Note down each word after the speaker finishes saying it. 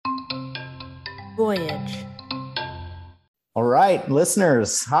Voyage. All right,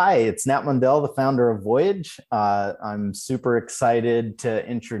 listeners. Hi, it's Nat Mundell, the founder of Voyage. I'm super excited to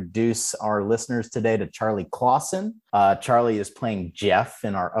introduce our listeners today to Charlie Clausen. Charlie is playing Jeff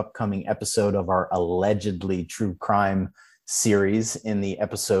in our upcoming episode of our allegedly true crime series in the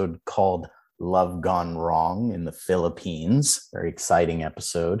episode called Love Gone Wrong in the Philippines. Very exciting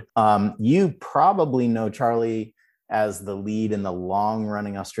episode. You probably know Charlie as the lead in the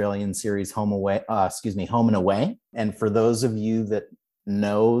long-running Australian series Home and Away. And for those of you that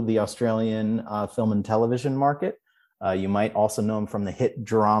know the Australian film and television market, you might also know him from the hit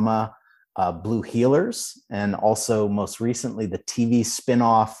drama Blue Heelers, and also most recently the TV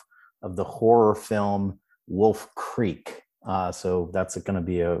spin-off of the horror film Wolf Creek. So that's going to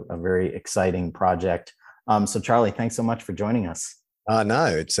be a very exciting project. So Charlie, thanks so much for joining us. No,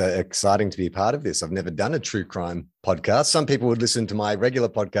 it's exciting to be a part of this. I've never done a true crime podcast. Some people would listen to my regular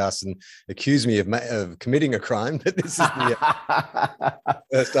podcast and accuse me of committing a crime, but this is the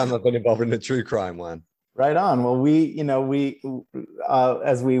first time I've been involved in a true crime one. Right on. Well,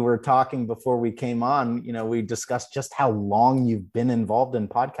 as we were talking before we came on, we discussed just how long you've been involved in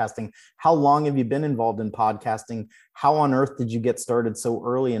podcasting. How long have you been involved in podcasting? How on earth did you get started so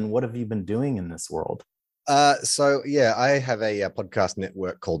early, and what have you been doing in this world? I have a podcast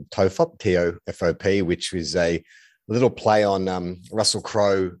network called TOFOP, TOFOP, which was a little play on Russell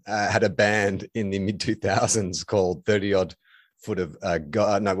Crowe had a band in the mid 2000s called 30 Odd Foot of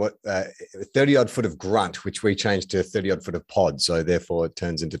 30 Odd Foot of Grunt, which we changed to 30 Odd Foot of Pod. So therefore it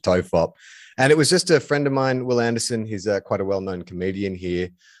turns into TOFOP. And it was just a friend of mine, Will Anderson. He's quite a well-known comedian here.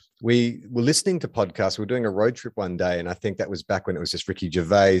 We were listening to podcasts. We were doing a road trip one day, and I think that was back when it was just Ricky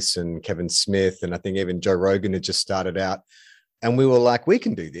Gervais and Kevin Smith, and I think even Joe Rogan had just started out. And we were like, we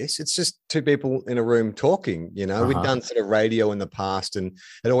can do this. It's just two people in a room talking. We'd done sort of radio in the past, and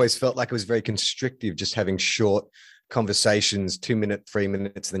it always felt like it was very constrictive, just having short conversations, 2 minutes, 3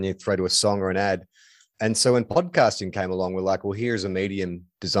 minutes, and then you throw to a song or an ad. And so when podcasting came along, we're like, well, here's a medium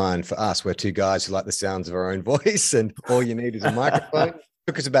designed for us. We're two guys who like the sounds of our own voice, and all you need is a microphone.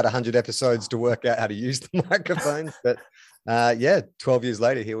 Took us about 100 episodes to work out how to use the microphones, but 12 years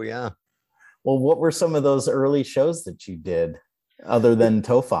later, here we are. Well, what were some of those early shows that you did other than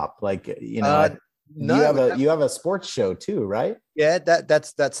TOFOP? You have a sports show too, right? Yeah,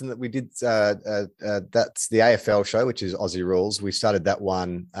 that's we did. That's the AFL show, which is Aussie Rules. We started that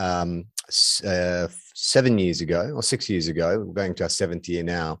one 7 years ago or 6 years ago. We're going to our 7th year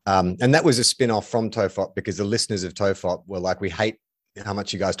now, and that was a spin-off from TOFOP because the listeners of TOFOP were like, we hate how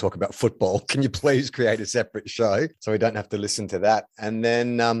much you guys talk about football. Can you please create a separate show so we don't have to listen to that? And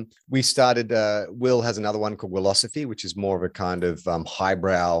then we started, Will has another one called Willosophy, which is more of a kind of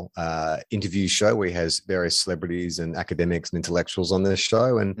highbrow interview show where he has various celebrities and academics and intellectuals on this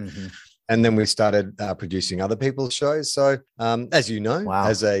show. And then we started producing other people's shows. So as you know, wow,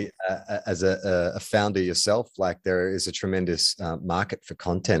 as a founder yourself, like there is a tremendous market for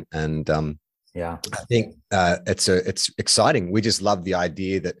content. And I think it's exciting. We just love the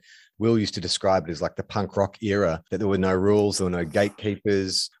idea that Will used to describe it as like the punk rock era, that there were no rules, there were no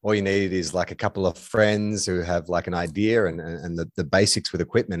gatekeepers. All you needed is like a couple of friends who have like an idea and the basics with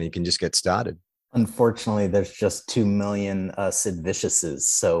equipment, and you can just get started. Unfortunately, there's just 2 million Sid Viciouses,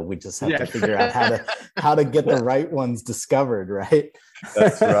 so we just have to figure out how to get the right ones discovered, right?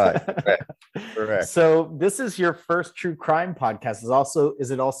 That's right. Correct. So this is your first true crime podcast.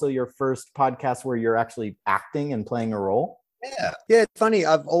 Is it also your first podcast where you're actually acting and playing a role? Yeah. It's funny.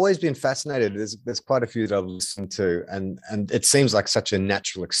 I've always been fascinated. There's quite a few that I've listened to, and it seems like such a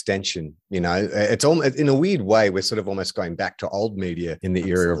natural extension. It's almost in a weird way. We're sort of almost going back to old media in the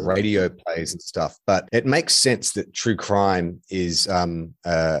era of radio plays and stuff. But it makes sense that true crime is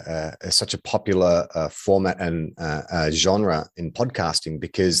such a popular format and genre in podcasting,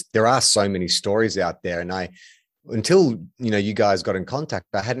 because there are so many stories out there, and until you guys got in contact,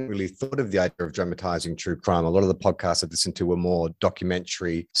 I hadn't really thought of the idea of dramatizing true crime. A lot of the podcasts I've listened to were more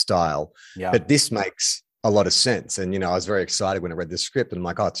documentary style, but this makes a lot of sense. And I was very excited when I read the script, and I'm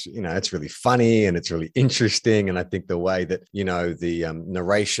like, oh, it's really funny and it's really interesting. And I think the way that the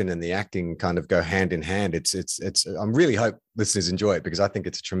narration and the acting kind of go hand in hand. It's I really hope listeners enjoy it, because I think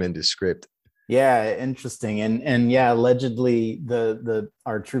it's a tremendous script. Yeah, interesting. And allegedly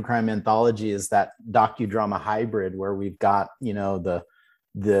our true crime anthology is that docudrama hybrid where we've got, the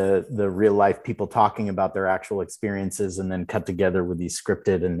real life people talking about their actual experiences and then cut together with these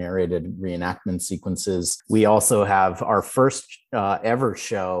scripted and narrated reenactment sequences. We also have our first ever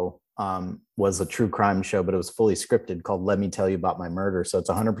show was a true crime show, but it was fully scripted, called Let Me Tell You About My Murder. So it's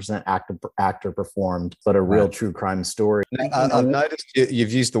 100% actor performed, but a real true crime story. I've noticed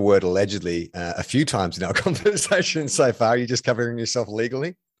you've used the word allegedly a few times in our conversation so far. Are you just covering yourself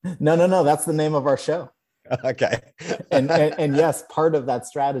legally? No. That's the name of our show. Okay. and yes, part of that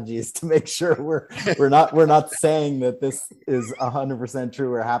strategy is to make sure we're not saying that this is 100%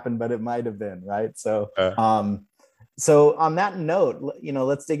 true or happened, but it might have been, right? So on that note,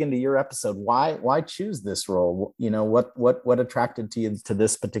 let's dig into your episode. Why choose this role? What attracted to you to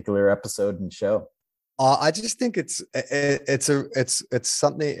this particular episode and show? I just think it's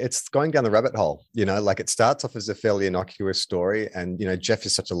something. It's going down the rabbit hole. Like it starts off as a fairly innocuous story, and Jeff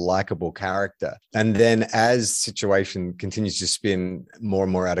is such a likable character. And then as situation continues to spin more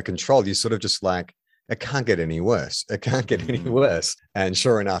and more out of control, you sort of just like, it can't get any worse. It can't get any worse. And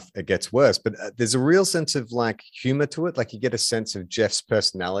sure enough, it gets worse. But there's a real sense of like humor to it. Like you get a sense of Jeff's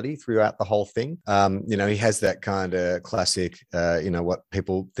personality throughout the whole thing. He has that kind of classic, what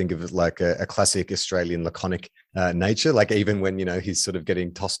people think of as like a classic Australian laconic nature. Like even when, he's sort of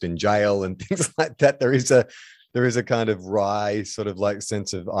getting tossed in jail and things like that, there is a kind of wry sort of like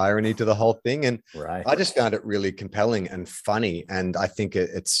sense of irony to the whole thing. And I just found it really compelling and funny. And I think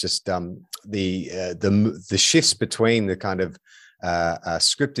it's just the shifts between the kind of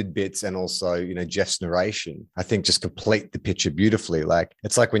scripted bits and also, Jeff's narration, I think just complete the picture beautifully. Like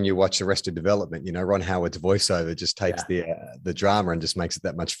it's like when you watch Arrested Development, Ron Howard's voiceover just takes the drama and just makes it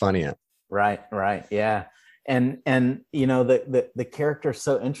that much funnier. Right. Yeah. And the character is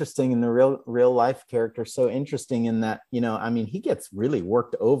so interesting, and the real life character is so interesting in that, he gets really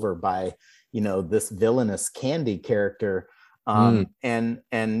worked over by, this villainous Candy character. And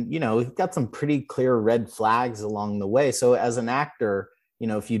he's got some pretty clear red flags along the way. So as an actor,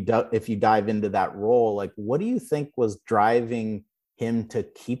 if you dive into that role, like, what do you think was driving him to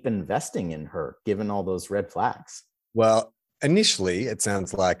keep investing in her, given all those red flags? Well, initially, it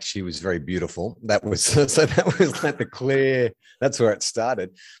sounds like she was very beautiful. That was like that's where it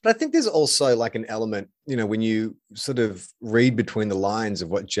started. But I think there's also like an element, when you sort of read between the lines of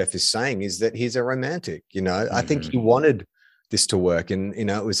what Jeff is saying, is that he's a romantic. I think he wanted this to work, and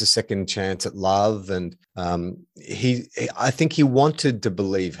it was a second chance at love, and I think he wanted to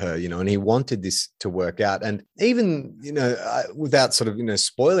believe her, and he wanted this to work out. And even without sort of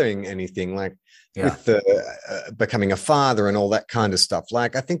spoiling anything, like with the becoming a father and all that kind of stuff,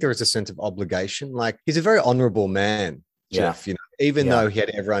 like I think there is a sense of obligation. Like he's a very honorable man, Jeff, even though he had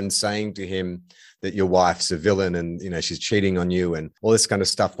everyone saying to him that your wife's a villain and she's cheating on you and all this kind of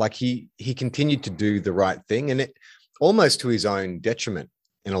stuff. Like he continued to do the right thing, and it almost to his own detriment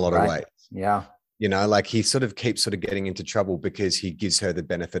in a lot of ways. Yeah. Like he sort of keeps getting into trouble because he gives her the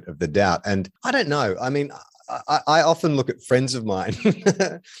benefit of the doubt. And I don't know. I mean, I often look at friends of mine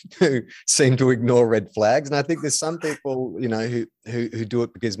who seem to ignore red flags. And I think there's some people, who do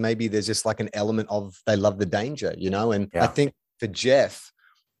it because maybe there's just like an element of, they love the danger, and I think for Jeff,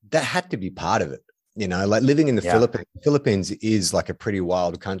 that had to be part of it. Like living in the Philippines is like a pretty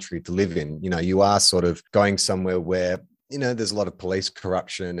wild country to live in. You are sort of going somewhere where, there's a lot of police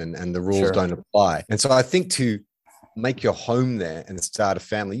corruption and the rules don't apply. And so I think to make your home there and start a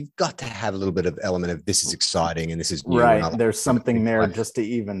family, you've got to have a little bit of element of this is exciting and this is new. Right. There's something there just to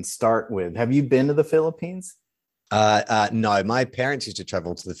even start with. Have you been to the Philippines? No, my parents used to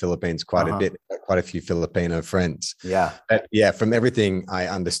travel to the Philippines quite a bit, quite a few Filipino friends. Yeah. But from everything I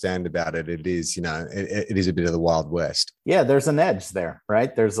understand about it, it is, it is a bit of the Wild West. Yeah. There's an edge there,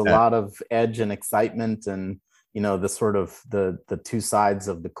 right? There's a lot of edge and excitement and, the sort of the two sides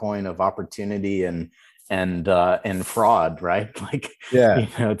of the coin of opportunity and fraud, right? Like,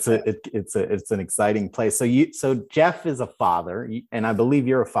 it's an exciting place. So Jeff is a father, and I believe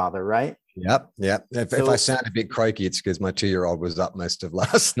you're a father, right? Yep. If I sound a bit croaky, it's because my 2-year-old was up most of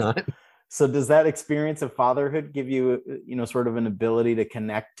last night. So does that experience of fatherhood give you, sort of an ability to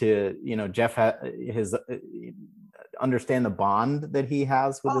connect to, Jeff, his understand the bond that he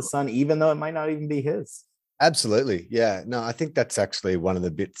has with his son, even though it might not even be his? Absolutely. Yeah. No, I think that's actually one of the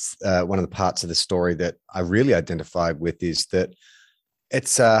bits, one of the parts of the story that I really identified with, is that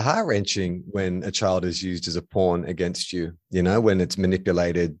it's heart-wrenching when a child is used as a pawn against you, when it's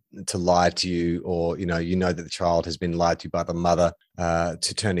manipulated to lie to you, or, that the child has been lied to by the mother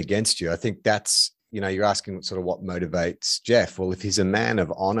to turn against you. I think that's, you're asking sort of what motivates Jeff. Well, if he's a man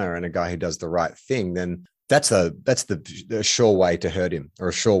of honor and a guy who does the right thing, then that's the sure way to hurt him, or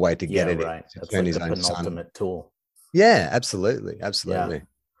a sure way to get it. Right. That's like the penultimate tool. Yeah, absolutely. Yeah.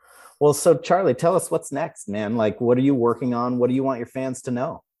 Well, so Charlie, tell us what's next, man. Like, what are you working on? What do you want your fans to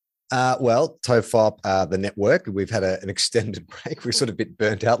know? Well, TOEFOP, the network, we've had an extended break. We're sort of a bit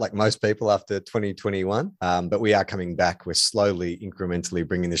burnt out like most people after 2021, but we are coming back. We're slowly, incrementally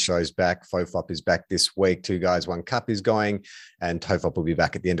bringing the shows back. FOFOP is back this week. Two Guys, One Cup is going, and TOEFOP will be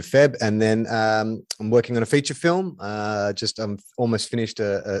back at the end of Feb. And then I'm working on a feature film. I'm almost finished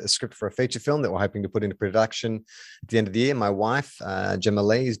a script for a feature film that we're hoping to put into production at the end of the year. My wife, Gemma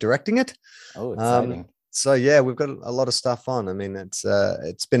Lee, is directing it. Oh, exciting. So yeah, we've got a lot of stuff on. I mean, it's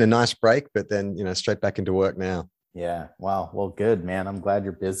been a nice break, but then straight back into work now. Yeah. Wow. Well, good, man. I'm glad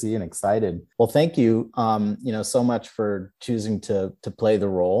you're busy and excited. Well, thank you, so much for choosing to play the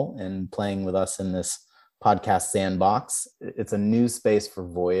role and playing with us in this podcast sandbox. It's a new space for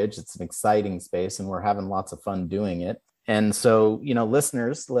Voyage. It's an exciting space, and we're having lots of fun doing it. And so,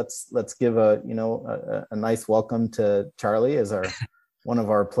 listeners, let's give a nice welcome to Charlie as our one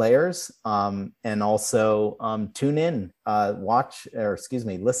of our players, and also tune in,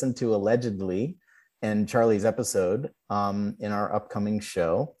 listen to Allegedly and Charlie's episode in our upcoming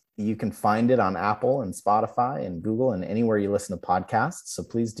show. You can find it on Apple and Spotify and Google and anywhere you listen to podcasts. So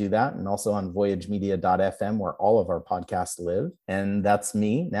please do that. And also on voyagemedia.fm, where all of our podcasts live. And that's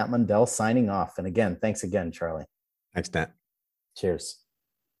me, Nat Mundell, signing off. And again, thanks again, Charlie. Thanks, Nat. Cheers.